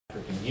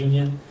African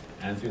Union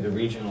and through the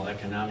regional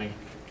economic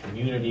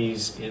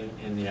communities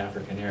in the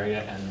African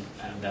area, and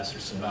Ambassador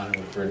Savannah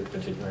referred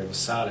particularly to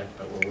SADC,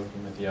 but we're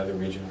working with the other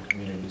regional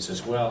communities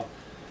as well,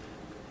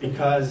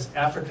 because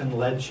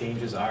African-led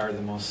changes are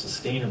the most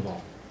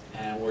sustainable,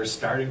 and we're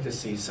starting to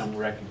see some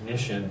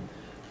recognition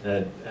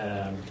that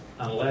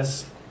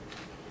unless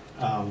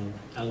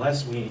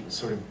we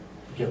sort of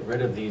get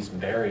rid of these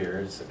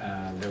barriers,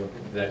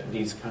 that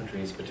these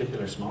countries,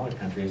 particular smaller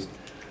countries,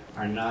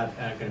 are not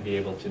going to be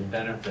able to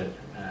benefit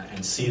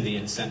and see the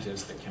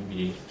incentives that can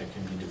be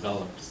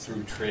developed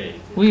through trade.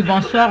 Oui,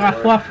 bonsoir,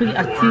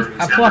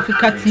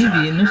 AfroAfrica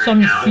TV. Nous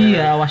sommes ici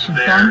à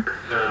Washington,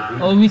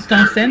 au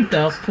Wheaton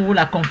Center, pour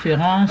la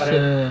conférence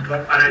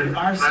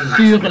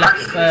sur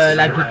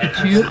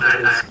l'agriculture.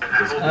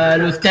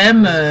 Le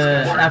thème,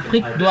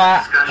 l'Afrique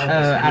doit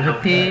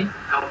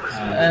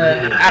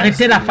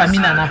arrêter la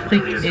famine en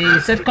Afrique. Et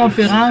cette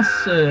conférence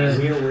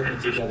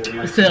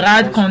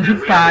sera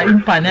conduite par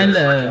une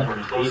panel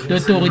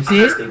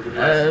d'autorités.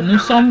 Nous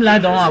sommes là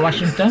à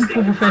Washington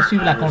pour vous faire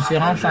suivre la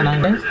conférence en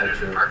anglais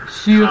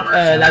sur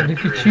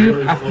l'agriculture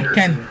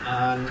africaine.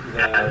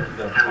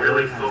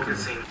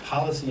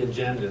 Policy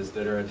agendas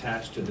that are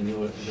attached to the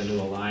new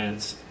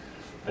alliance,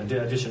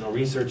 additional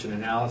research and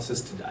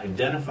analysis to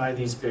identify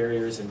these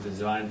barriers and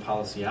design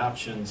policy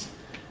options,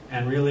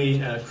 and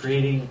really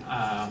creating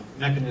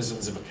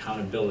mechanisms of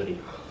accountability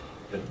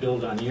that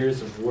build on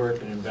years of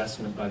work and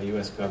investment by the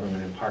U.S.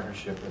 government in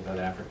partnership with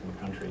other African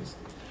countries.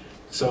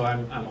 So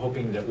I'm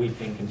hoping that we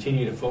can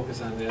continue to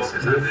focus on this.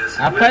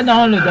 Après,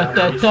 dans le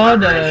Dr.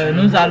 Todd,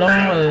 nous allons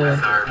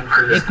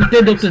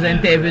écouter d'autres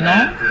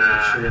intervenants.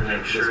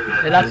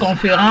 La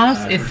conférence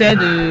essaie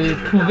de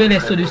trouver les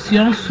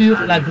solutions sur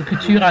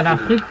l'agriculture en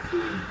Afrique.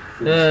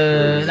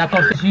 La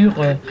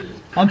conférence,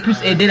 on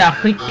puisse aider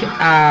l'Afrique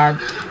à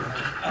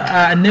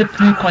ne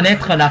plus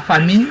connaître la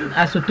famine,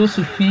 à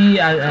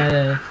s'autosuffire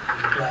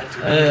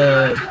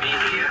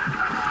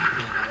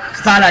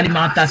par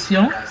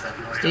l'alimentation.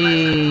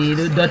 Et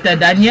le Dr.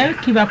 Daniel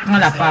qui va prendre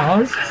la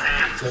parole,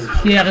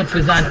 qui est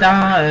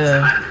représentant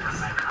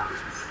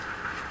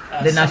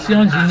des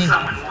Nations Unies.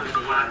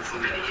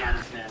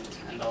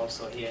 And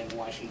also here in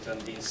Washington,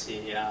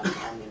 D.C.,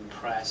 I'm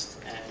impressed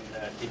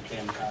and deeply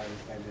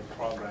encouraged by the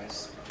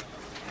progress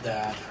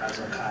that has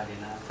occurred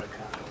in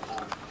Africa.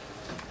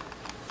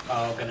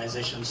 Our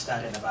organization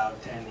started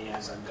about 10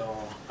 years ago,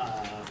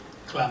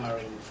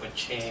 clamoring for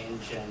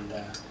change and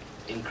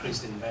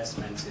increased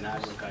investments in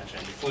agriculture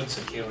and food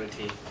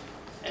security.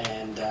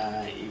 And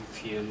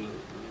if you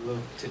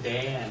look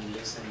today and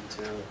listen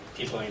to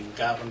people in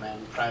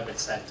government, private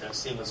sector,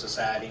 civil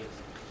society,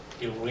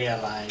 you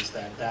realize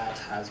that that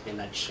has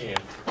been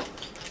achieved.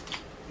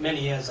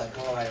 Many years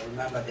ago, I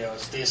remember there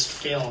was this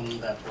film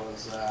that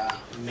was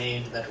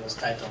made that was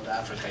titled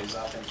Africa is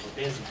Open for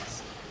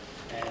Business.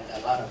 And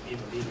a lot of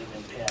people didn't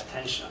even pay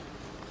attention.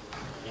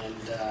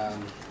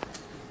 And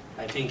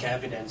I think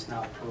evidence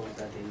now proves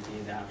that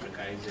indeed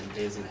Africa is in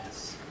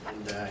business.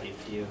 And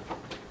if you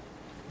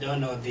don't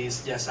know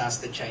this, just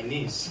ask the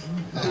Chinese.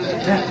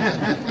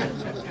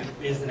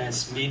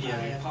 Business media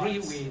reports. I agree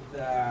with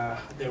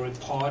the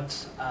report.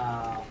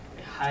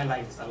 It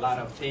highlights a lot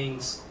of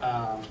things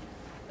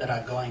that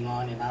are going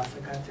on in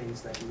Africa,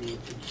 things that need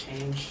to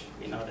change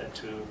in order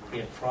to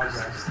create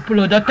progress. Pour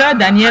le docteur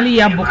Daniel, il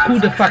y a beaucoup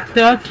de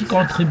facteurs qui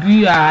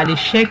contribuent à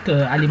l'échec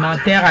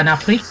alimentaire en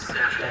Afrique.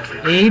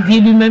 Et il dit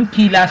lui-même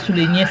qu'il a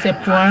souligné ces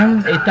points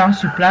étant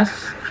sur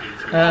place.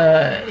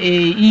 Et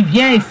il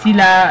vient ici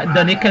là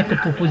donner quelques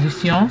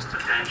propositions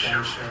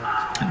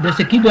de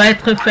ce qui doit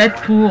être fait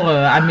pour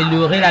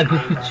améliorer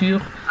l'agriculture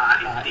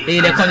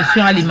et les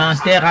conditions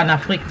alimentaires en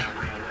Afrique.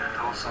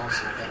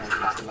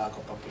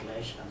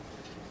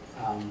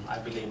 I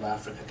believe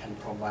Africa can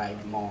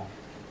provide more.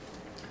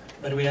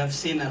 But we have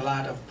seen a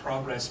lot of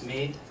progress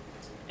made,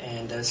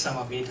 and some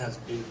of it has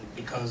been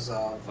because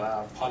of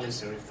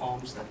policy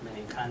reforms that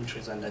many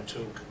countries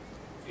undertook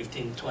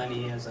 15, 20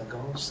 years ago.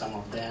 Some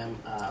of them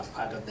are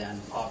part of the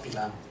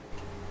unpopular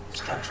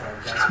structural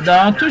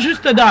adjustment. Tout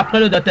juste après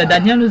le Dr.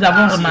 Daniel, nous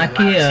avons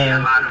remarqué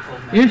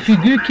une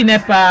figure qui n'est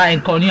pas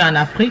inconnue en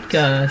Afrique.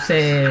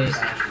 C'est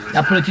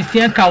la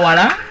politicienne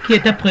Kawala qui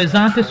était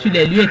présente sur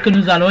les lieux et que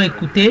nous allons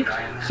écouter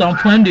son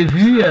point de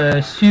vue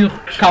sur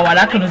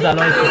Kawala que nous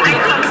allons écouter. The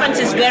conference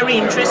is very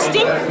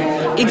interesting.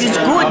 It is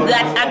good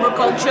that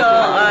agriculture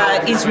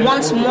is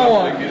once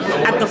more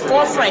at the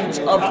forefront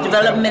of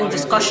development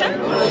discussion.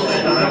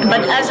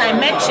 But as I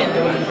mentioned,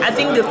 I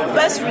think the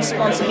first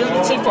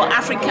responsibility for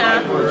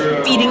Africa,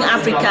 feeding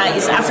Africa,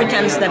 is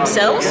Africans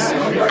themselves,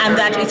 and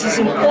that it is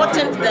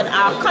important that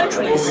our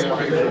countries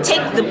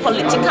take the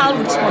political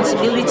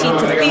responsibility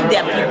to feed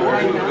their people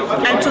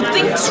and to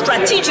think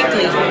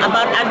strategically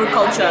about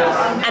agriculture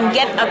and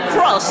get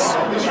across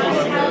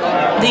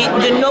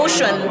the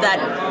notion that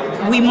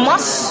we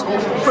must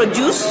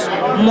produce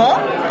more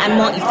and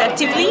more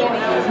effectively.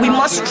 We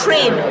must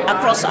trade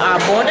across our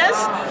borders.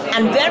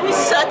 And very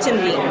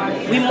certainly,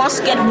 we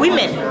must get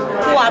women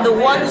who are the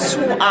ones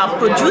who are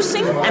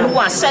producing and who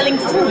are selling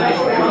food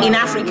in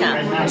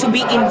Africa to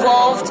be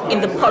involved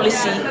in the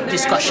policy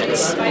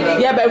discussions.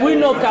 Yeah, but we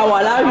know,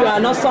 Kawala, you are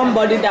not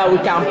somebody that we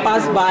can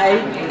pass by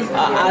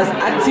as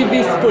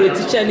activist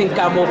politician in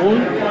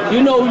Cameroon.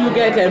 You know, you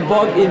get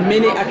involved in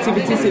many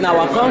activities in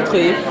our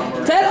country.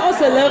 Tell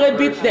us a little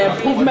bit the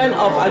improvement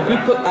of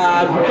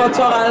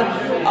agricultural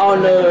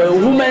on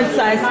women's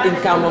side in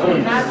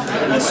Cameroon.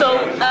 So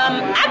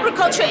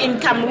agriculture in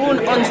Cameroon,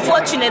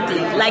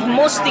 unfortunately, like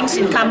most things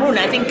in Cameroon,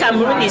 I think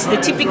Cameroon is the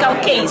typical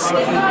case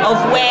of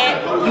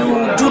where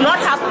you do not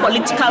have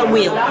political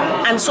will,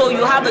 and so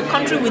you have a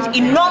country with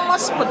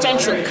enormous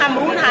potential.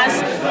 Cameroon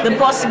has the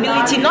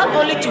possibility not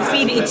only to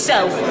feed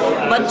itself,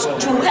 but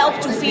to help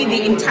to feed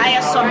the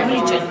entire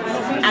sub-region.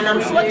 And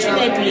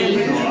unfortunately,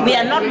 we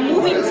are not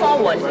moving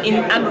forward in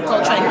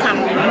agriculture in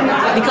Cameroon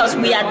because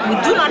we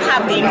do not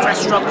have the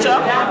infrastructure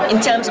in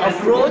terms of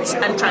roads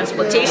and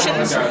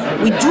transportations.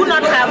 We do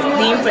not have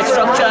the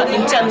infrastructure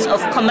in terms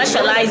of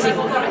commercializing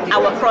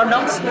our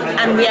products,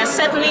 and we are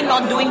certainly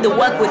not doing the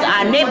work with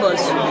our neighbors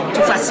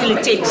to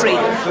facilitate trade.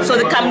 So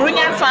the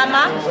Cameroonian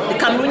farmer, the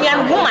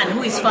Cameroonian woman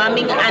who is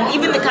farming, and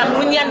even the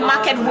Cameroonian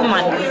market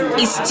woman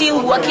is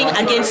still working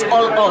against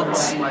all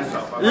odds.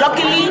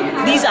 Luckily,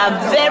 these are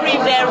very,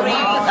 very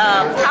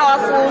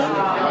powerful,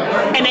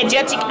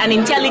 energetic and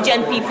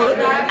intelligent people,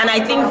 and I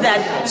think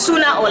that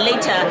sooner or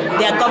later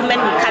their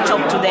government will catch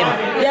up to them.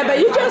 Yeah, but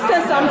you just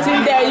said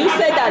something there. You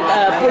said that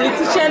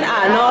politicians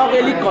are not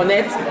really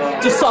connected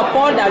to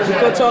support the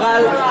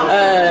agricultural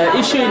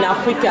issue in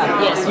Africa.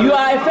 Yes. You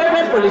are a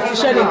favorite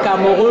politician in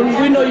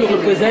Cameroon. We know you're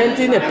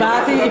representing a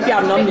party, if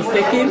I'm not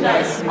mistaken.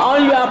 Yes.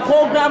 On your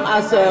program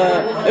as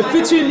a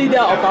future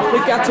leader of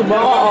Africa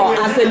tomorrow, or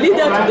as a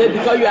leader today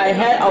because you are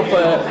head of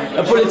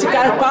a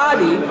political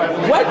party,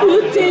 what do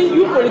you think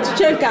you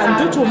politicians can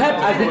do to help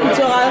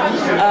agricultural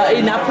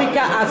in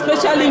Africa,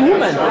 especially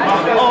women?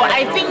 Oh,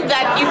 I think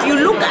that if you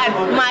look at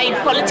my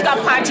political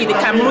party, the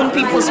Cameroon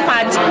People's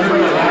Party,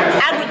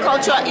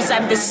 agriculture is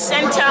at the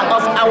center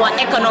of our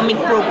economic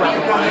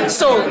program.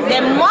 So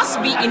there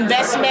must be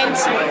investment,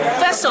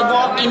 first of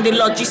all, in the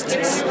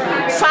logistics,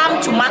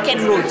 farm to market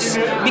roads,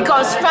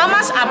 because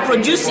farmers are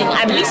producing,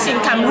 at least in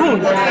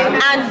Cameroon,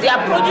 and their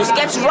produce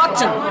gets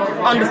rotten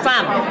on the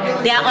farm.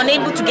 They are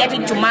unable to get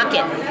it to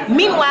market.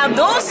 Meanwhile,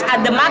 those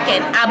at the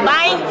market are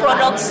buying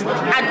products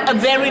at a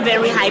very,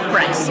 very high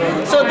price.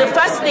 So the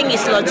first thing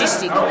is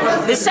logistics.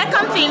 The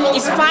second thing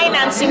is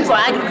financing for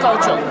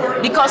agriculture,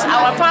 because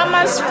our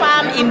farmers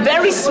farm in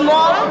very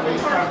small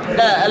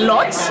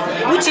lots,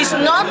 which is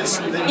not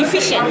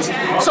efficient.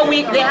 So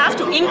they have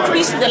to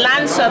increase the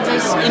land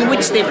surface in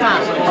which they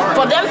farm.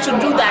 For them to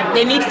do that,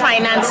 they need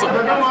financing.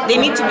 They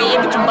need to be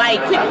able to buy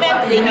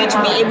equipment, they need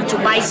to be able to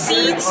buy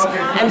seeds,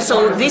 and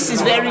so this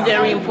is very,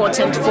 very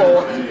important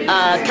for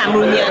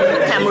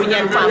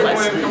Cameroonian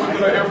farmers.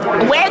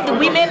 Where the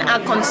women are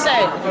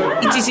concerned,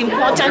 it is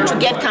important to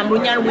get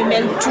Cameroonian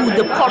women to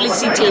the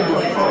policy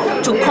table,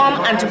 to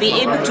come and to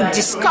be able to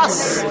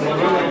discuss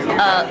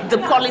the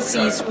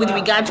policies with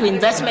regard to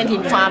investment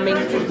in farming,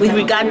 with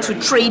regard to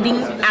trading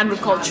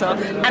agriculture,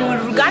 and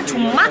with regard to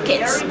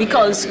markets,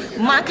 because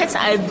markets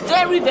are a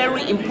very,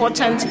 very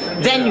important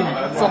venue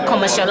for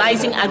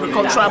commercializing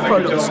agricultural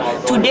products.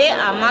 Today,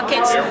 our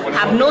markets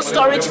have no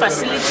storage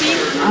facility,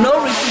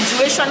 no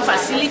refrigeration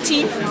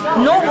facility,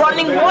 no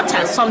running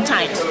water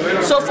sometimes.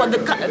 So for the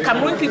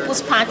Cameroon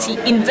People's Party,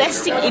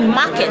 investing in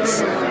markets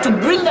to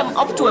bring them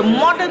up to a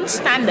modern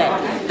standard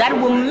that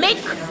will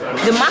make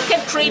the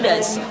market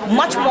traders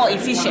much more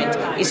efficient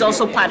is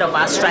also part of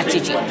our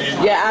strategy.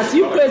 Yeah, as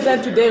you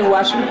present today in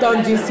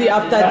Washington, D.C.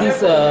 after this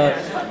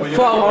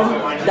forum,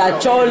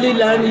 that Charlie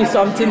learned you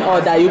something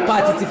or that you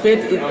participate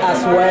in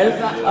as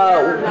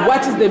well,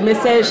 what is the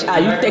message are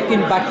you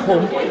taking back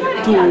home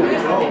to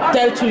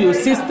tell to your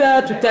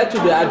sister, to tell to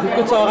the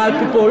agricultural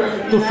people,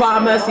 to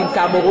farmers in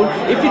Cameroon?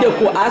 If they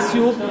could ask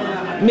you,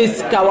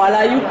 Ms.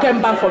 Kawala, you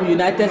came back from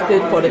United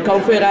States for the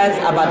conference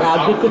about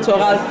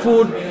agricultural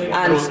food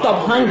and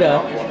stop hunger.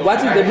 What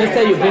is the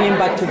message you're bringing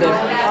back to them?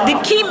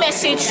 The key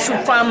message to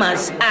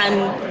farmers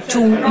and to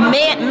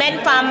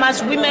men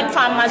farmers, women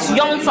farmers,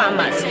 young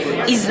farmers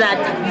is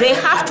that they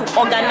have to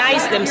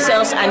organize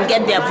themselves and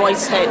get their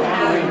voice heard.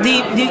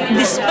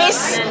 The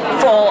space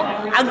for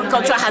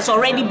agriculture has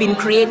already been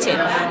created,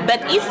 but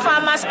if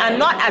farmers are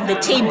not at the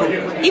table,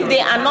 if they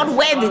are not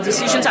where the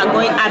decisions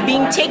are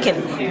being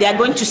taken, they are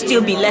going to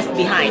still be left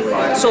behind.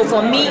 So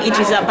for me, it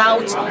is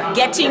about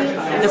getting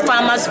the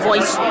farmers'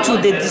 voice to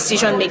the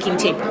decision-making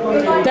table.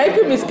 Thank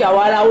you, Ms.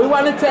 Kawala. We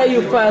want to tell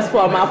you first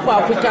from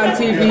Afro-African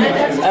TV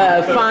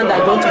women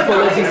that are going to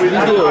follow this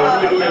video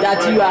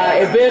that you are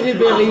a very,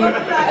 very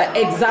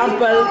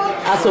example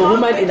as a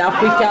woman in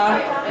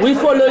Africa. We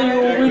follow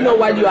you, we know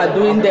what you are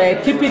doing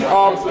there. Keep it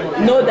up.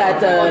 Know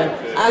that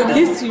at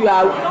least you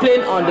are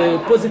playing on the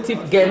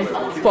positive game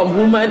from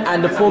women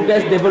and the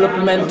progress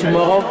development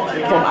tomorrow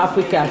from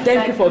Africa.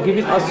 Thank you for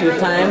giving us your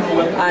time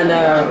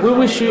and we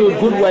wish you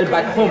good well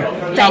back home.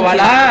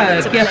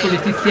 Voilà, qui est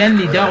politicienne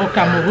leader au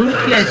Cameroun,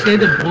 qui a essayé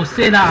de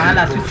brosser là,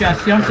 la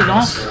situation selon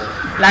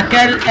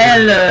laquelle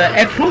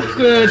elle trouve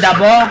que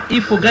d'abord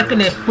il faudrait que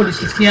les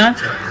politiciens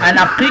en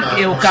Afrique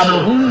et au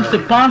Cameroun se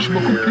penchent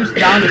beaucoup plus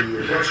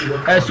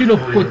dans sur le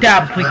côté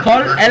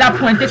agricole. Elle a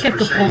pointé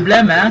quelques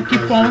problèmes qui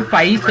font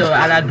faillite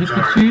à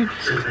l'agriculture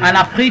en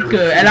Afrique.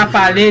 Elle a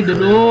parlé de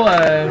l'eau,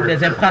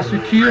 des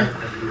infrastructures,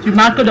 du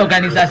manque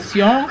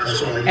d'organisation.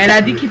 Elle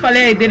a dit qu'il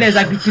fallait aider les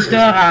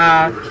agriculteurs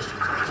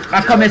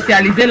à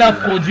commercialiser leurs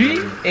produits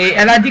et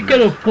elle a dit que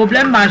le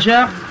problème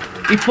majeur,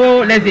 il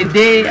faut les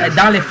aider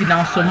dans les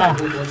financements.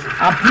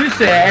 En plus,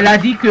 elle a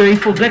dit qu'il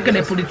faudrait que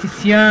les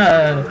politiciens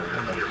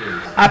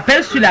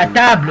appellent sur la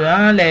table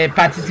les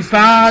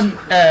participants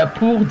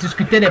pour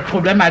discuter des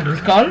problèmes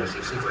agricoles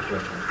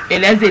et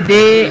les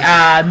aider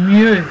à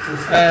mieux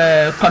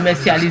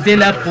commercialiser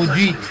leurs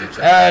produits.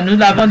 Nous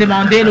avons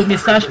demandé le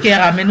message qu'elle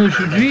ramène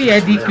aujourd'hui.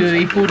 Elle dit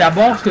qu'il faut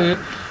d'abord que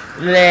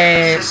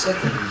les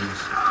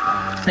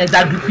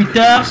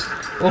agriculteurs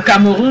au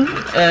Cameroun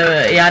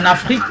et en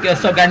Afrique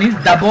s'organisent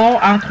d'abord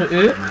entre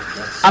eux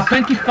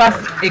afin qu'ils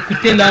fassent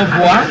écouter leur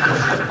voix.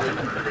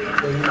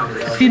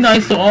 Sinon,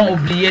 ils seront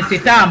oubliés.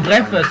 C'était en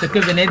bref ce que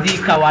venait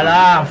dire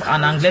Kawala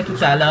en anglais tout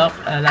à l'heure,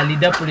 la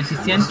leader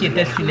politicienne qui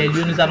était sur les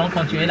lieux. Nous allons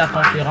continuer la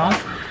conférence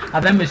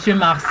avec M.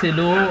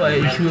 Marcelo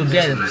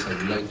Jourguel.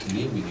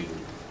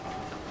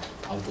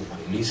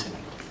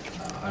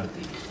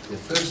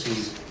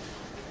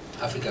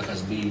 Africa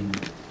has been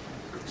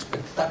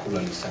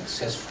spectacularly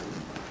successful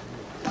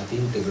at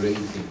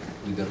integrating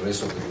with the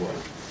rest of the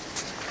world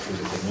with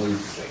the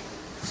commodity trade,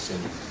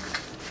 selling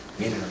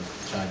minerals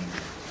to China,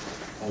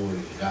 oil,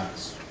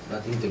 gas,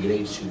 that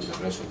integrates you with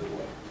the rest of the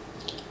world.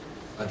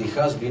 But it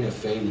has been a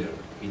failure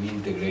in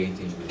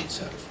integrating with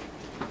itself.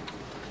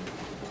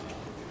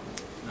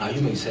 Now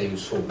you may say,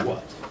 so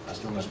what?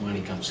 As long as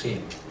money comes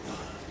in,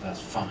 that's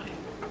fine.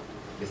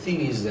 The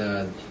thing is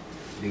that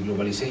the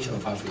globalization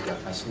of Africa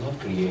has not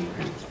created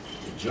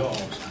the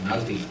jobs and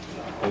ultimately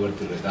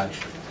poverty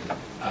reduction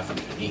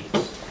Africa needs.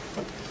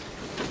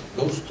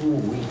 Those two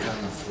will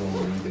come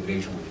from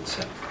integration with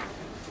itself.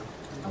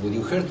 And what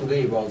you heard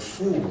today about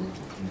food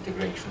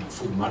integration,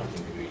 food market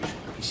integration,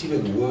 is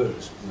even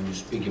worse when you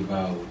speak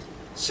about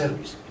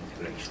service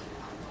integration.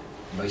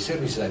 By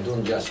services, I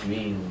don't just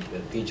mean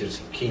that teachers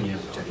in Kenya,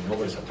 which are in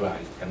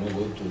oversupply, cannot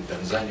go to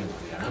Tanzania,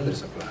 where they are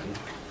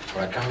undersupplied,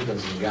 or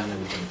accountants in Ghana,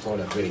 which I'm told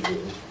are very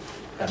good,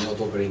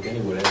 cannot operate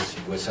anywhere else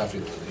in West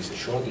Africa where there is a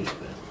shortage of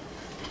them.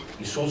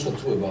 It's also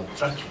true about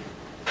trucking.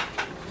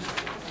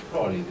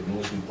 Probably the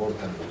most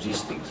important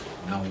logistics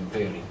now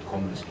impairing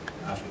commerce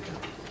in Africa.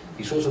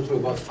 It's also true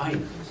about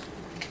finance,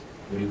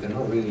 where you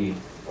cannot really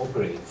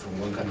operate from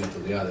one country to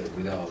the other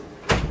without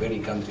very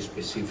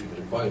country-specific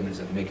requirements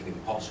that make it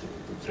impossible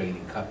to trade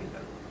in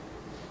capital.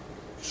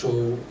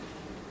 So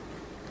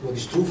what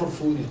is true for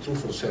food is true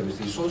for service.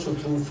 It's also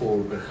true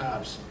for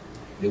perhaps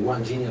the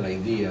one genial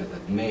idea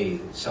that made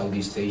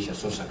Southeast Asia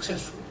so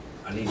successful,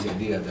 and is the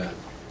idea that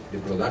the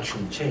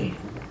production chain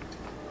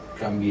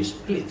can be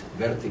split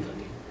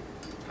vertically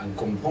and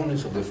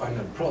components of the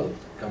final product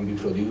can be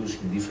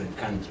produced in different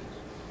countries.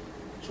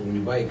 So when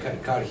you buy a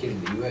car here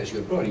in the US,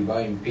 you're probably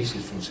buying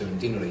pieces from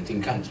 17 or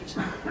 18 countries.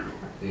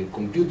 The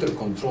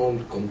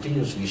computer-controlled,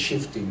 continuously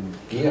shifting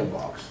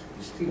gearbox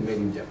is still made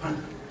in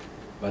Japan,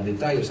 but the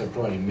tires are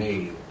probably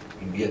made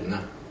in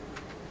Vietnam.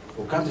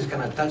 So countries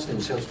can attach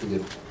themselves to the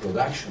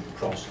production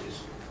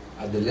process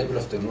at the level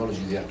of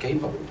technology they are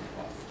capable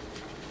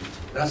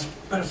of. That's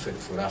perfect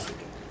for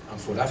Africa,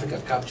 and for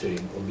Africa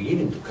capturing, or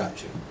beginning to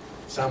capture,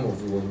 some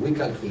of what we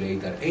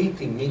calculate are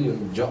 80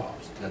 million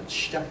jobs that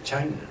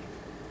China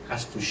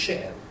has to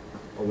share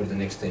over the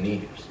next 10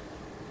 years.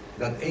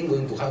 That ain't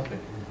going to happen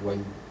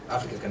when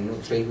Africa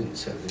cannot trade with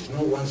itself. There's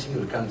no one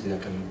single country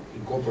that can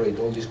incorporate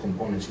all these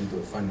components into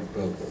a final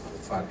product of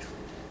manufacturing.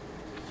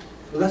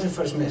 So that's the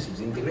first message.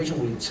 The integration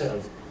with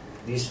itself,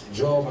 this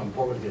job and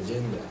poverty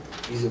agenda,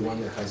 is the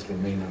one that has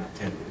remained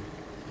unattended.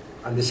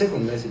 And the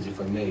second message, if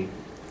I may,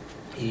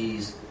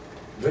 is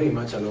very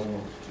much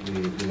along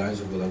the lines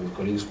of what our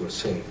colleagues were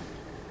saying.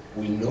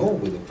 We know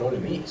what the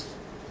problem is.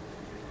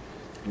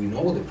 We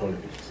know what the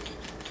problem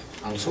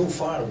is. And so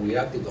far, we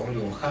acted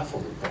only on half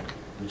of the problem,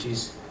 which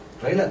is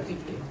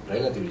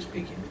relatively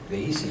speaking, the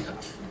easy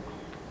half,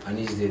 and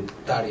is the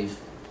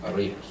tariff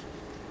barriers.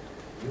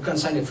 You can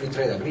sign a free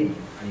trade agreement,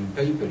 and in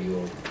paper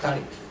your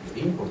tariff,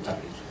 your import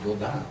tariffs go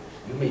down.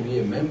 You may be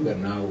a member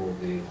now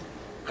of the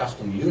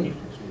custom unions,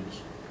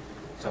 which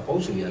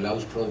supposedly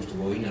allows products to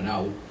go in and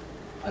out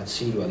at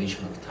zero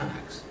additional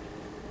tax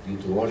due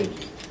to origin.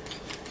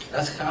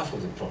 That's half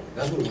of the problem.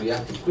 That's where we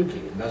acted quickly,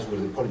 and that's where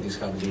the politics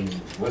have been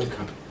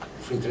welcome.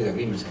 Free trade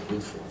agreements are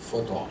good for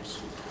photo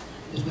ops.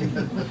 To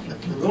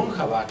don't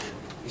have action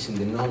is in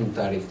the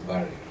non-tariff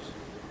barriers.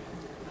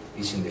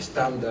 It's in the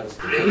standards.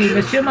 Oui,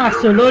 M.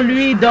 Marcelo,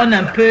 lui, donne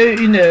un peu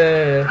une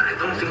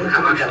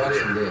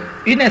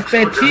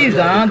expertise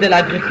de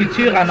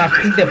l'agriculture en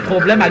Afrique, des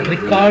problèmes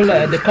agricoles,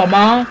 de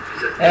comment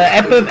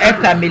elles peuvent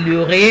être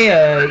améliorées.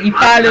 Il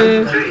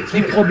parle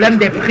du problème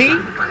des prix,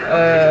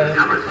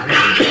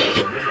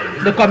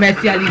 de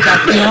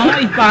commercialisation,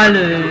 il parle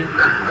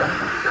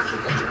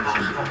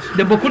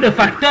de beaucoup de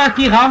facteurs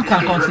qui rentrent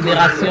en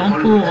considération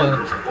pour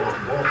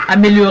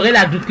améliorer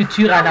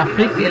l'agriculture en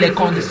Afrique et les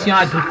conditions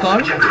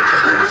agricoles.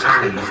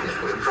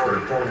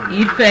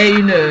 Il fait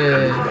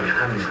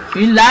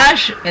une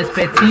large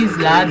expertise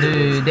là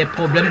des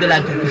problèmes de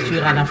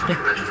l'agriculture en Afrique.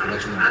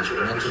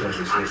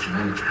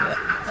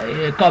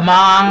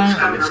 Comment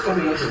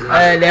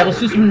les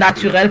ressources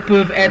naturelles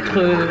peuvent être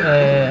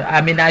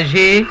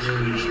aménagées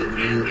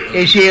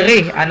et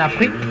gérées en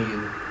Afrique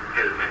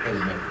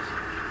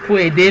pour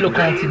aider le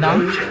continent.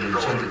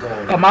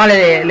 Comment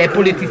les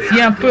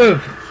politiciens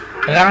peuvent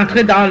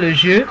rentrer dans le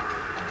jeu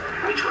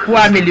pour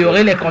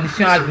améliorer les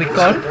conditions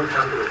agricoles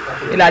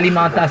et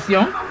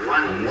l'alimentation.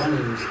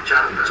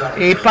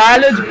 Et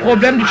parle du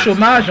problème du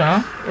chômage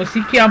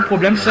aussi, qui est un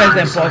problème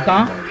très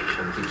important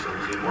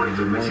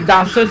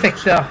dans ce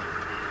secteur.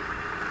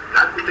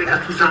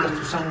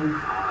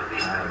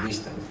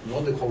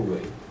 Not the whole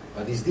way,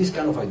 but it's this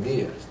kind of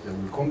ideas that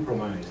will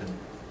compromise and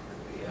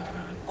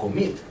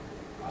commit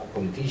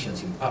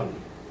politicians in public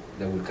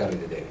that will carry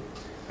the day.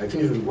 I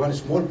finish with one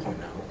small point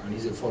now, and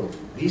it's the following.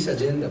 This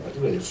agenda,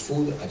 particularly the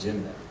food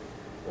agenda,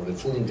 or the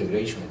food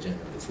integration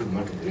agenda, the food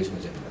market integration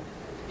agenda,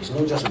 is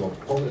not just about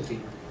poverty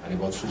and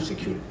about food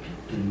security.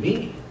 To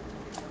me,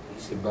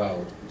 it's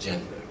about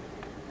gender.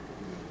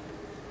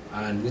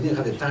 And we didn't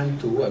have the time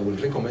to. I will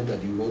recommend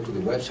that you go to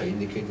the website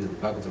indicated at the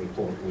back of the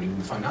report, where you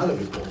will find other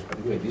reports,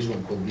 particularly this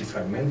one called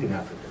Defragmenting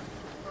Africa.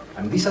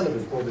 And this other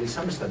report, there is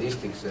some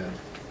statistics that,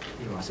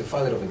 as a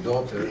father of a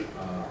daughter,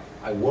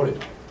 I worried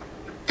about.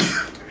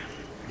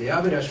 The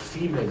average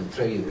female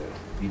trader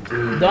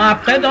between... Donc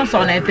après, dans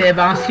son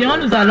intervention,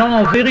 nous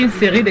allons ouvrir une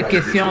série de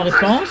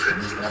questions-réponses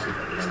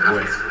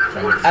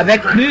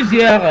avec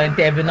plusieurs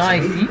intervenants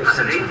ici.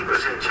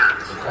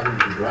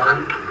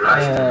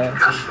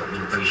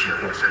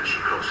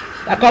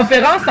 La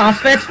conférence, en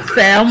fait,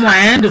 c'est un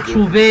moyen de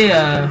trouver,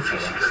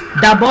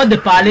 d'abord de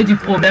parler du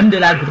problème de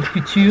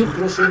l'agriculture,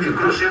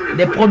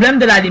 des problèmes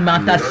de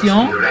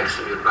l'alimentation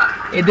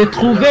et de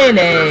trouver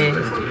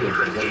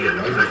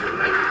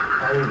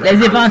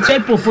les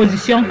éventuelles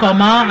propositions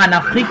comment en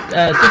Afrique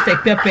ce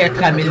secteur peut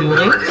être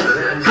amélioré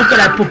pour que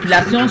la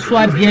population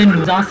soit bien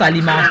nourrissance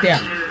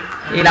alimentaire.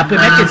 Et la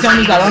première question,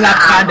 nous allons la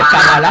prendre de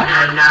Kamala,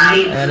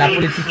 la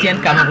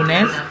politicienne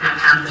camerounaise,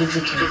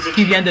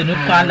 qui vient de nous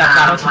prendre la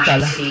parole tout à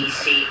l'heure.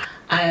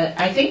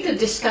 I think the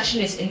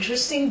discussion is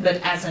interesting, but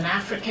as an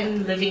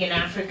African living in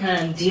Africa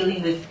and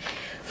dealing with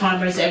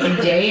farmers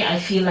every day, I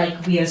feel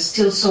like we are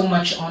still so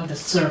much on the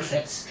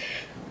surface.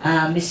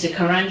 Mr.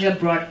 Karanja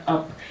brought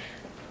up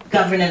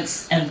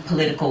governance and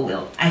political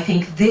will. I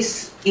think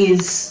this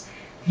is,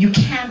 you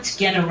can't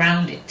get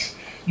around it.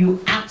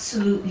 You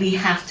absolutely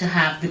have to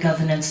have the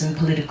governance and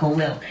political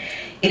will.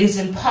 It is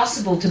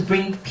impossible to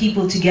bring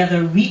people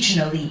together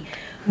regionally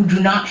who do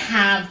not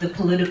have the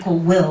political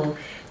will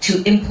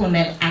to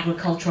implement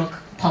agricultural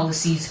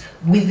policies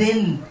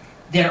within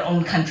their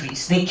own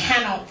countries. They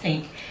cannot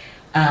think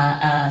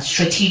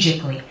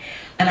strategically.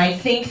 And I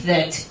think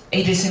that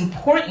it is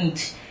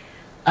important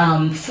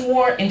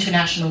for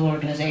international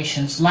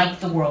organizations like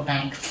the World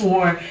Bank,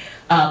 for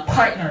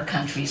partner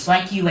countries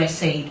like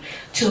USAID,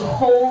 to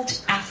hold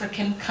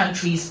African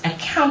countries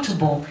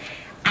accountable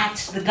at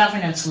the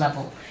governance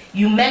level.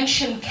 You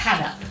mentioned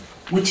CADAP,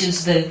 which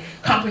is the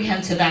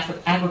Comprehensive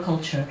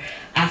Agriculture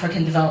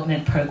African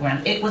Development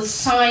Program. It was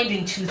signed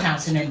in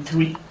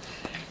 2003.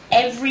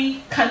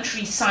 Every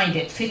country signed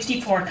it,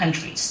 54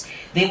 countries.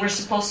 They were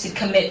supposed to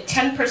commit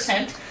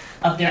 10%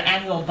 of their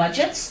annual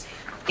budgets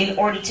in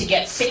order to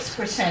get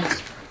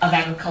 6% of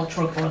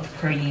agricultural growth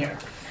per year.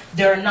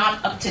 There are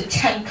not up to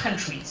 10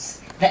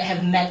 countries that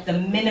have met the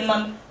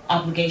minimum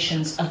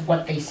obligations of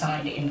what they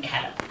signed in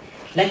CADAP.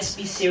 Let's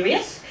be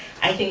serious.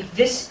 I think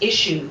this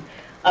issue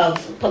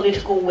of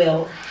political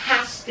will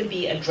has to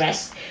be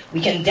addressed. We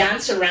can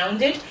dance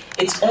around it.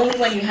 It's only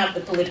when you have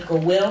the political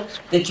will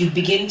that you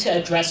begin to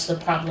address the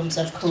problems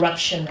of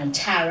corruption and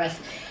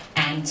tariff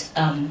and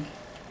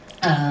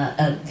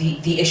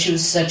the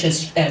issues such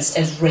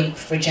as rape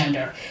for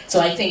gender. So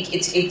I think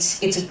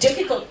it's a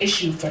difficult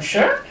issue for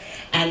sure.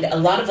 And a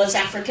lot of us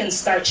Africans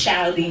start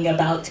shouting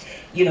about,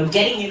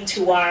 getting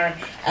into our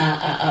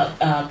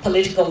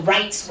political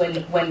rights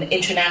when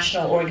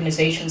international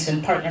organizations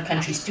and partner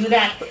countries do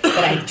that.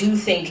 But I do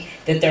think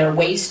that there are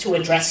ways to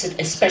address it,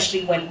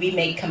 especially when we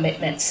make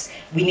commitments.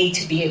 We need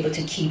to be able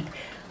to keep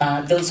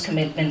those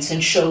commitments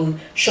and show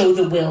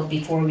the will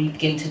before we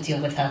begin to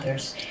deal with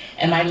others.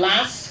 And my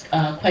last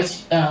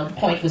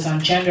point was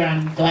on gender.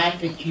 I'm glad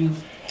that you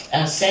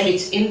said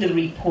it's in the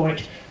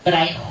report, but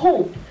I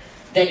hope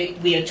that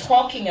we are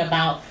talking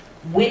about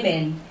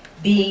women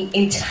being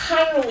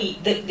entirely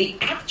the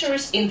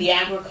actors in the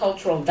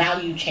agricultural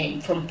value chain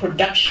from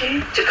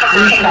production to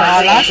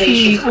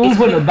commercialization.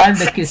 Ouvre le bal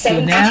de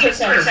questionnaire.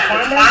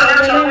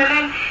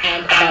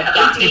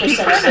 Et qui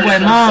prennent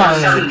vraiment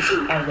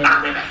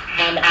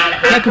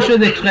quelque chose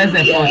de très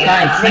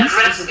important ici.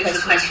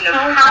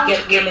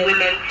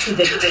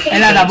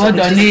 Elle a d'abord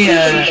donné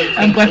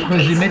un bref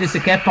résumé de ce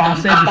qu'elle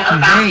pensait du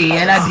sujet et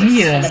elle a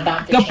dit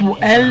que pour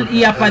elle, il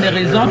n'y a pas de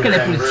raison que les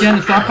politiciens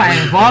ne soient pas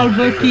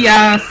involvés, qu'il y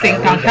a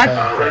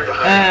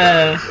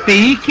 54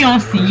 pays qui ont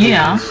signé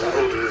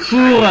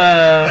pour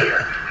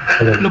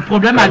le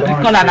problème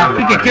agricole en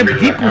Afrique et que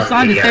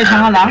 10% de ces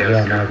gens-là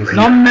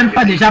n'ont même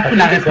pas déjà pris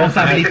la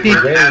responsabilité.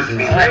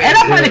 Elle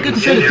a parlé de quelque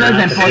chose de très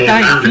important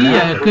ici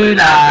que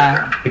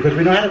la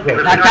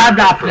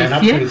table a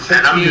apprécié et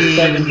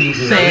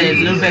c'est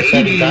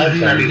l'ouverture des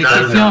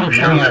questions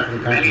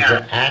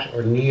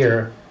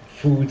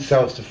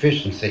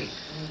self-sufficiency.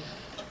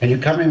 And you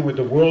come in with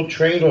the World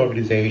Trade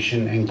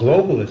Organization and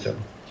globalism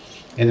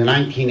in the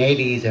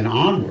 1980s and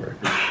onward,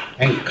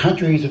 and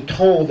countries are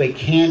told they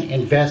can't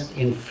invest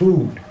in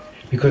food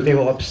because they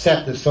will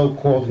upset the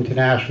so-called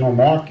international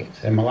markets.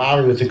 And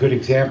Malawi was a good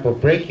example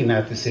of breaking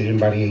that decision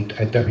by the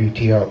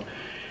WTO.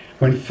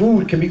 When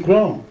food can be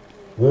grown,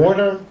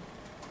 water,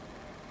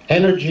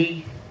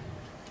 energy,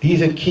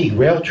 these are key.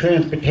 Rail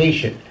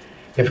transportation.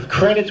 If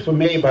credits were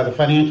made by the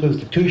financial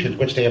institutions,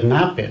 which they have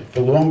not been,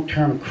 for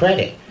long-term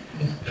credit,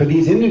 for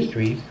these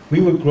industries,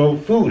 we would grow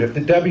food. If the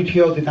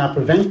WTO did not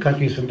prevent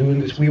countries from doing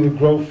this, we would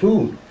grow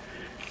food.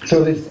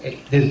 So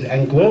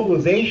and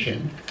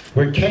globalization,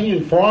 where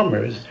Kenyan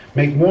farmers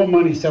make more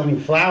money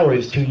selling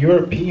flowers to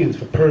Europeans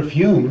for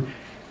perfume,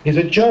 is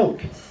a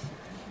joke.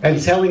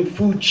 And selling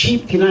food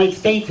cheap to the United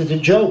States is a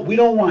joke. We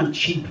don't want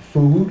cheap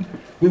food.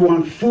 We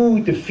want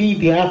food to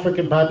feed the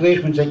African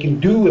population, which they can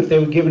do if they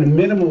were given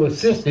minimal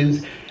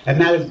assistance,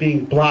 and that is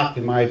being blocked,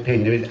 in my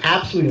opinion. There is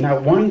absolutely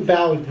not one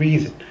valid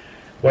reason.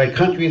 Lui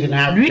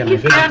qui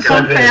fait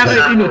comme faire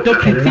une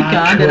autocritique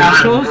de la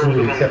chose,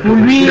 pour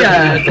lui,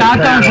 quand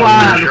on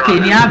voit le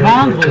Kenya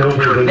vendre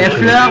des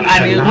fleurs en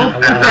Europe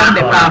pour faire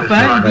des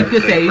parfums, il dit que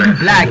c'est une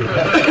blague.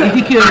 Il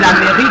dit que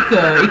l'Amérique,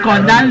 il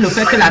condamne le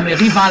fait que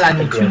l'Amérique vend la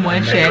nourriture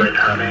moins chère.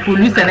 Pour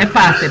lui, ce n'est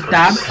pas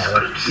acceptable.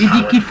 Il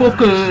dit qu'il faut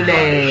que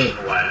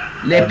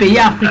les pays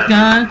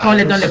africains, qu'on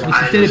les donne les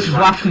possibilités de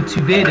pouvoir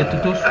cultiver, de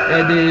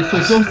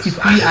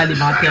s'autosuffire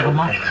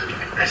alimentairement.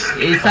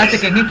 Et ça, c'est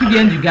quelqu'un qui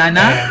vient du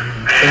Ghana,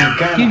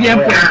 qui vient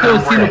pointer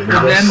aussi le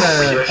problème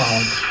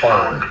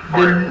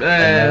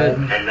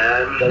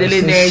de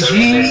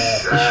l'énergie,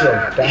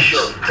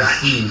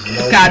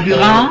 du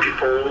carburant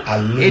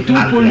et tout.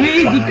 Pour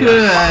lui, il dit que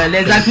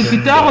les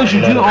agriculteurs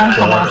aujourd'hui ont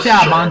commencé à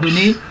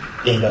abandonner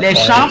les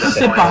champs pour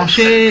se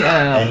pencher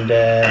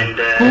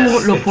pour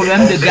le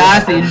problème de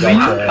gaz et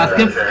l'huile, parce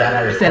que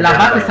c'est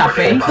là-bas que ça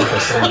paye.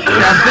 C'est un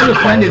peu le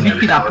point de vue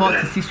qu'il apporte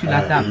ici sur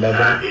la table.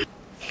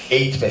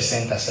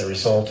 8% as a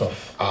result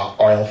of our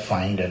oil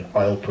find and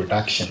oil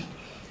production.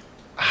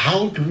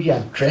 How do we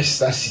address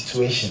that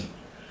situation?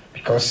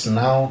 Because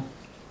now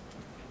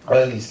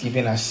oil is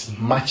giving us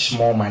much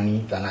more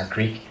money than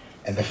agri,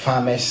 and the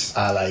farmers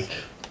are like,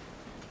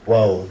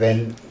 well,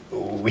 then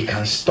we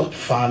can stop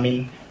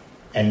farming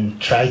and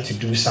try to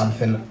do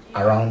something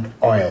around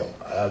oil.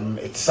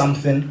 It's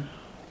something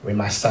we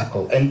must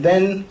tackle. And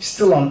then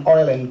still on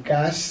oil and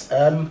gas,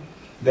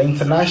 the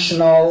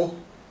international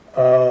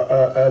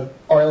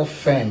oil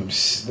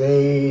firms,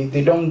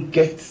 they don't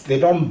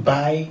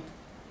buy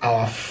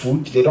our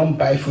food, they don't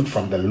buy food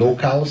from the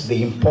locals,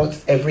 they import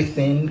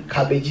everything,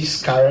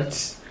 cabbages,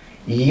 carrots,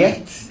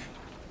 yet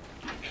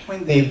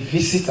when they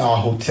visit our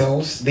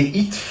hotels, they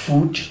eat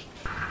food.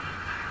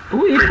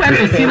 Oui, il pointe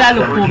aussi là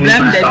le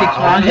problème des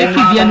étrangers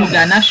qui viennent au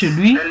Ghana chez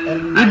lui.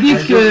 Ils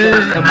disent que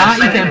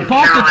ils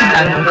importent toute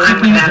la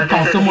nourriture qu'ils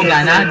consomment au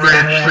Ghana de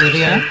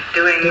l'extérieur.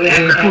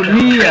 Et pour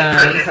lui,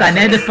 ça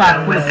n'aide pas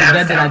pour le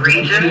progrès de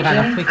l'agriculture en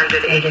Afrique.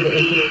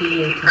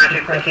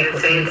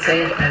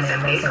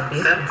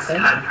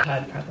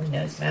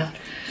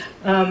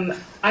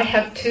 I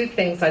have two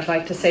things I'd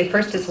like to say.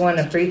 First is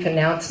a brief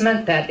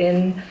announcement that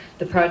in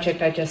the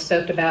project I just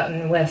spoke about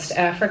in West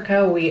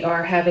Africa, we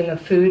are having a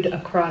Food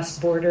Across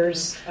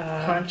Borders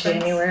conference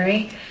in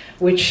January,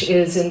 which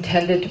is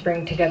intended to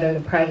bring together the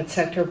private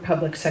sector,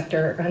 public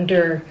sector,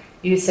 under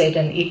USAID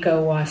and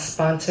ECOWAS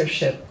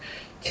sponsorship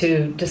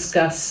to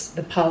discuss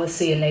the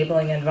policy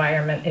enabling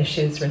environment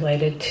issues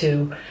related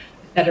to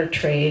better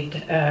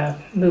trade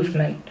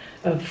movement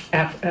of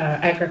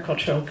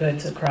agricultural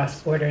goods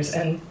across borders,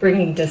 and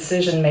bringing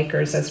decision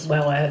makers as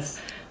well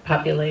as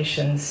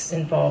populations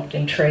involved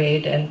in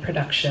trade and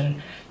production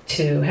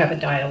to have a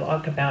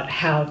dialogue about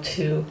how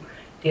to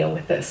deal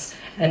with this.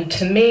 And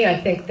to me, I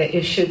think the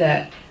issue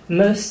that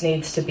most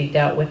needs to be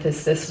dealt with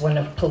is this one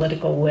of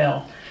political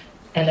will.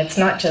 And it's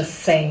not just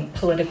saying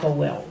political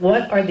will.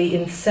 What are the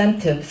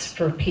incentives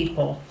for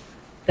people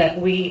that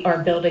we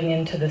are building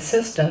into the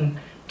system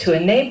to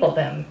enable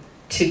them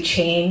to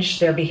change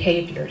their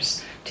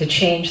behaviors, to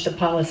change the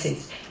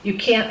policies? You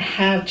can't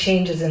have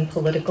changes in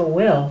political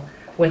will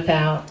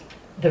without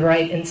the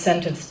right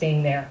incentives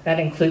being there. That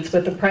includes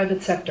with the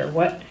private sector.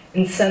 What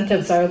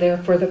incentives are there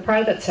for the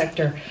private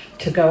sector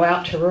to go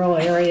out to rural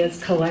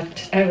areas,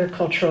 collect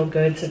agricultural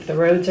goods if the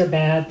roads are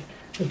bad,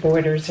 the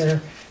borders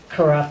are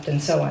corrupt,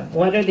 and so on?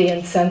 What are the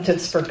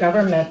incentives for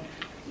government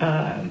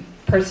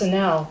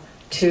personnel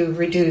to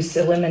reduce,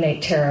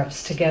 eliminate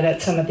tariffs, to get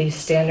at some of these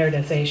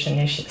standards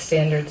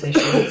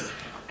issues?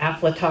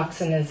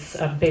 Aflatoxin is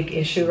a big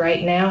issue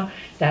right now.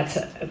 That's,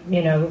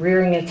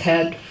 rearing its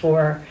head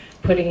for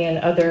putting in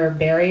other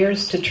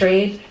barriers to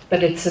trade,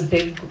 but it's a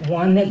big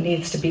one that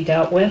needs to be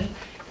dealt with.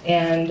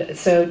 And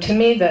so to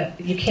me, that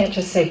you can't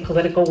just say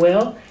political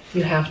will,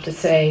 you have to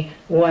say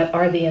what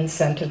are the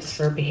incentives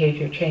for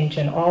behavior change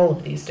in all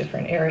of these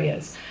different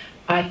areas.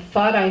 I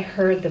thought I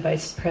heard the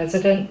Vice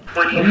President.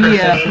 Oui,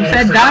 pour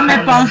cette dame,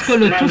 elle pense que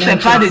le tout, c'est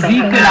pas de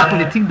dire que la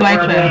politique doit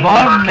être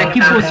involved, mais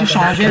qu'il faut aussi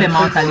changer les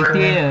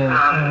mentalités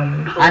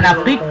en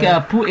Afrique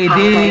pour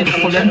aider le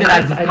problème de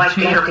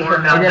l'agriculture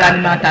et de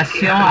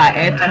l'alimentation à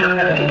être...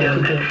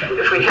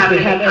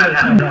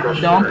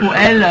 donc pour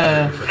elle,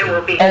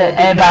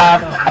 elle va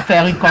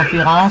faire une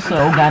conférence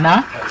au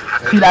Ghana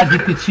sur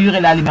l'agriculture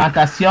et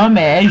l'alimentation,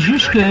 mais elle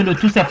juge que le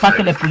tout, c'est pas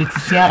que les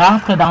politiciens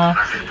rentrent dans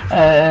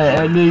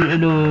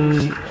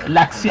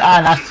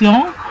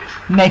l'action,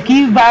 mais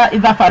il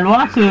va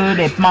falloir que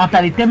les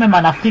mentalités, même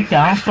en Afrique,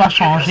 soient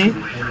changées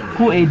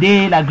pour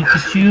aider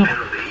l'agriculture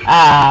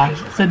à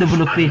se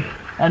développer.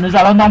 Nous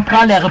allons donc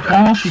prendre les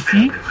réponses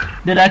ici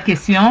de la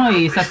question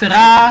et ça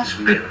sera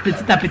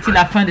petit à petit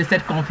la fin de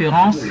cette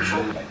conférence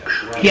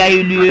qui a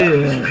eu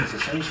lieu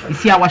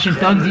ici à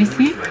Washington,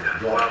 D.C.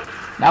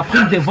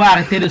 L'Afrique devrait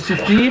arrêter de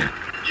souffrir,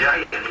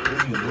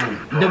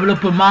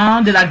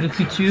 développement de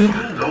l'agriculture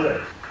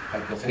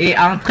et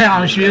entrer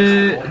en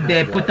jeu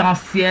des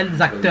potentiels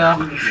acteurs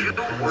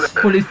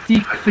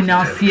politiques,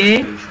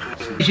 financiers,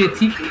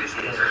 énergétiques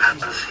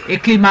et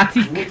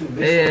climatiques.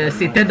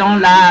 C'était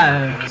donc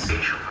là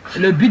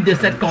le but de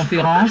cette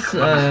conférence.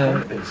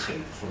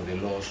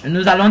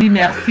 Nous allons dire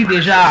merci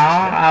déjà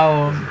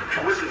à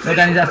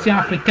l'organisation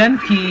africaine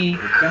qui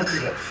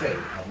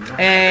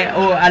est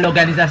à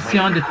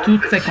l'organisation de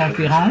toutes ces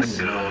conférences.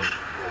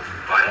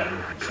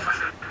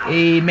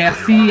 Et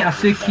merci à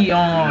ceux qui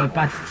ont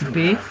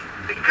participé.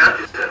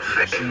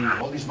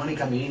 All this money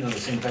coming in at the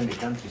same time, the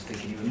country is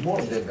taking even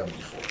more debt than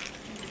before.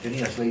 10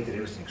 years later,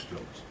 everything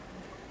explodes.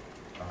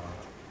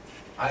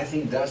 I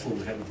think that's what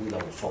we have to put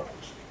our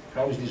focus.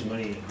 How is this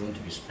money going to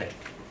be spent?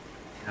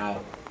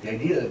 Now, the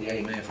idea that the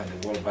IMF and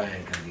the World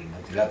Bank and the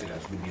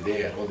multilaterals will be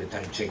there all the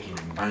time checking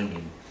and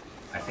banging,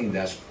 I think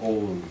that's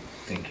old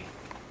thinking.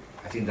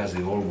 I think that's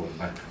the old World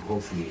Bank, and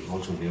hopefully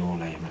also the old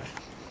IMF.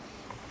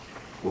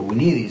 What we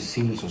need is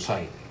civil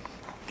society,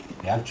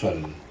 the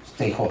actual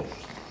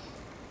stakeholders,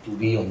 to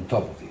be on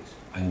top of this.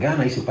 And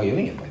Ghana is a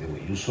pioneer, by the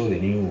way. You saw the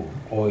new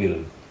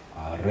oil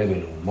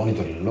revenue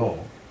monitoring law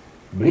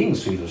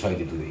brings civil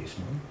society to this.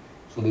 No?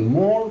 So the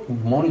more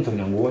monitoring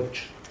and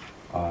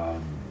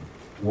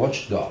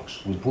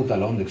watchdogs we put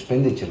along the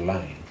expenditure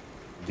line,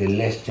 the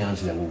less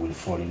chance that we will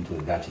fall into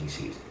the Dutch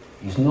disease.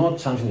 It's not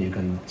something you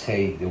can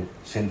say the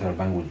central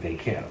bank will take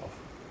care of.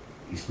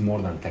 It's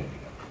more than technical.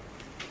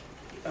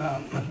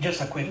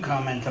 Just a quick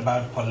comment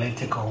about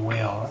political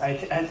will. I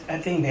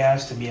think there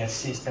has to be a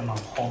system of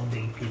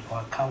holding people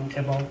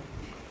accountable,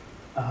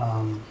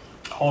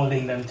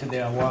 holding them to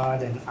their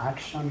word and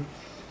action.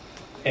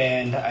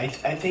 And I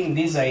think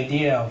this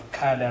idea of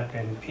CADAC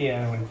and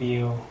peer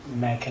review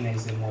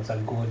mechanism was a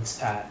good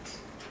start,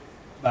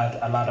 but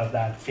a lot of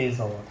that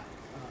fizzled.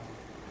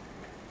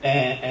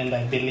 And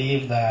I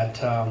believe that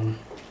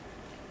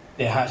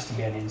there has to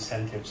be an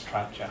incentive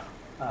structure.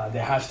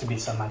 There has to be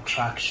some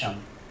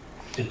attraction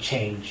to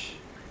change.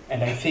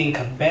 And I think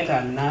a better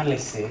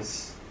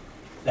analysis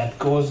that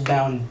goes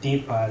down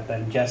deeper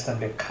than just at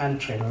the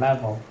country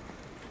level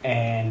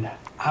and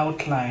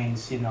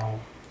outlines,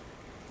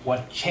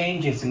 what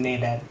change is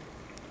needed,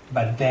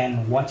 but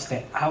then what's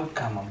the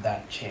outcome of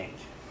that change.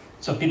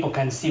 So people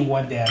can see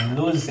what they are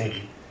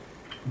losing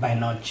by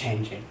not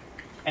changing.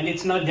 And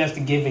it's not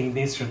just giving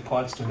these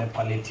reports to the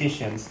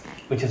politicians,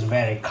 which is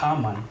very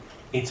common.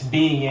 It's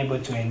being able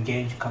to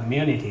engage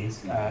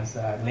communities, as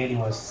a lady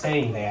was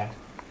saying there,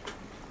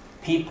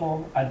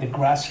 people at the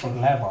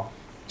grassroots level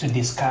to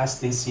discuss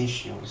these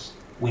issues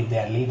with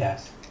their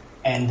leaders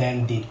and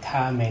then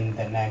determine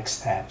the next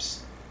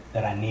steps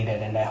that are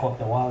needed. And I hope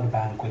the World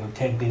Bank will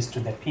take this to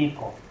the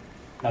people,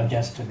 not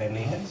just to the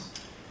leaders.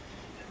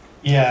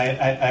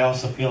 Yeah, I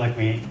also feel like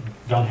we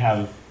don't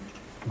have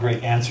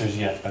great answers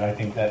yet, but I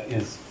think that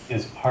is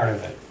part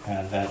of it,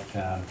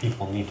 that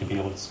people need to be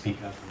able to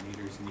speak up, and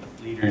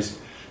leaders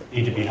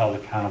need to be held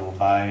accountable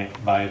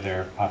by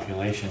their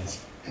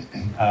populations.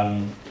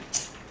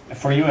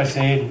 For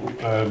USAID,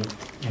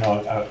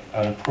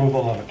 an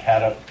approval of a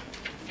CADA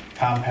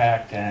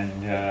compact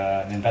and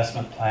an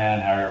investment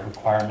plan are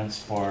requirements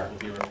for will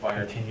be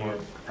required for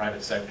the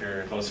private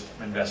sector. Those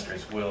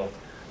investors will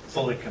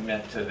fully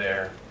commit to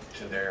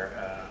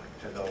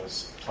to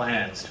those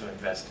plans to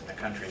invest in the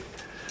country.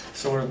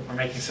 So we're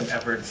making some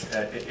efforts.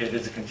 It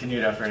is a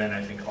continued effort, and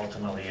I think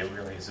ultimately it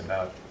really is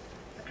about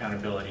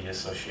accountability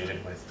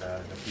associated with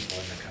the people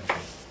in the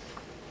country.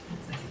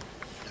 Thank you.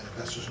 And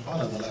Ambassador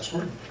Sabana, the last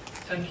word.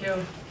 Thank you.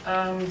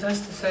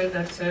 Just to say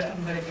that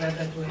I'm very glad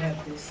that we had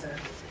this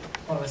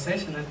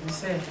conversation, as we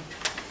said,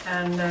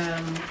 and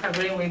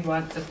agreeing with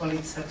what the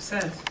colleagues have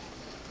said.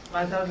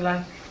 But I would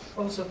like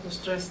also to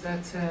stress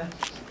that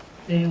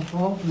the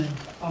involvement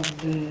of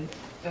the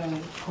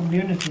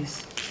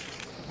communities,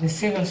 the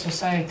civil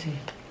society,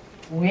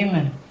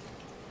 women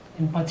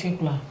in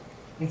particular,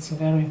 it's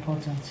very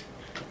important.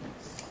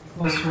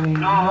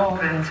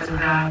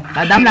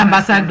 Madame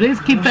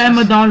l'ambassadrice, qui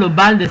ferme dans le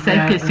bal de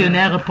cette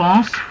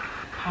questionnaire-réponse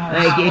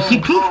et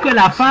qui trouve que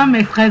la femme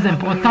est très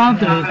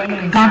importante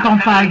quand on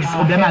parle du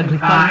problème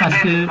agricole parce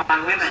que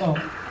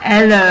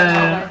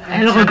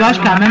elle regorge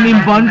quand même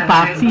une bonne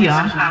partie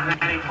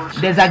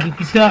des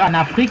agriculteurs en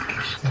Afrique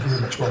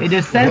et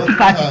de celles qui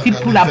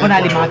participent pour la bonne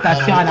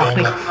alimentation en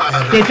Afrique.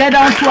 C'était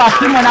donc tout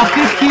Afrique, mon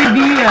Afrique TV.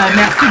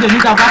 Merci de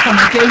nous avoir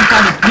connectés une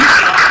fois de plus.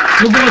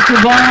 Nous vous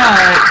retrouvons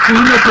pour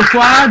une autre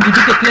fois. Didi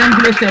Teklen,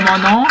 c'est mon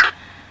nom.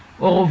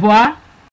 Au revoir.